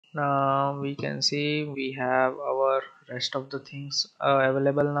Now we can see we have our rest of the things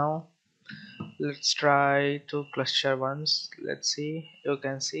available now. Let's try to cluster once. Let's see. You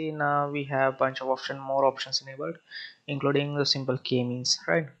can see now we have bunch of more options enabled, including the simple k-means,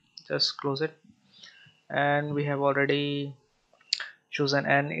 right? Just close it, and we have already chosen,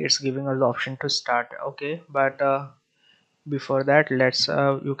 and it's giving us the option to start. Okay, but before that, let's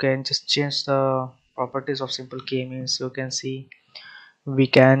you can just change the properties of simple k-means. You can see we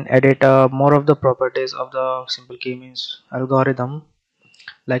can edit more of the properties of the simple k-means algorithm,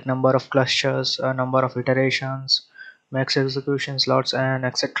 like number of clusters, number of iterations, max execution slots, and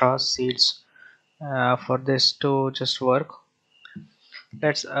etc. seeds. For this to just work,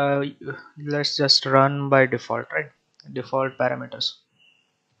 let's uh, let's just run by default, right? Default parameters.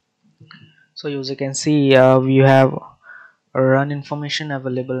 So as you can see, we have run information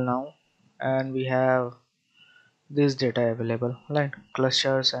available now, and we have this data available, like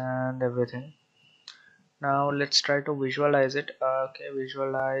clusters and everything. Now let's try to visualize it. Okay,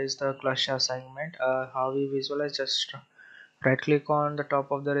 visualize the cluster assignment. How we visualize? Just right click on the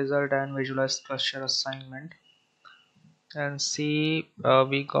top of the result and visualize cluster assignment, and see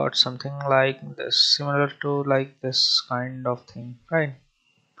we got something like this, similar to like this kind of thing, right?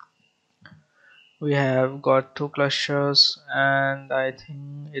 We have got two clusters, and I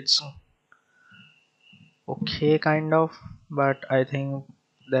think it's okay kind of, but I think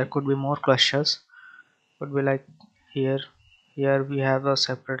there could be more clusters. Could be like here. Here we have a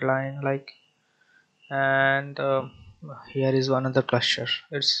separate line, and here is one other cluster.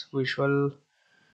 It's visual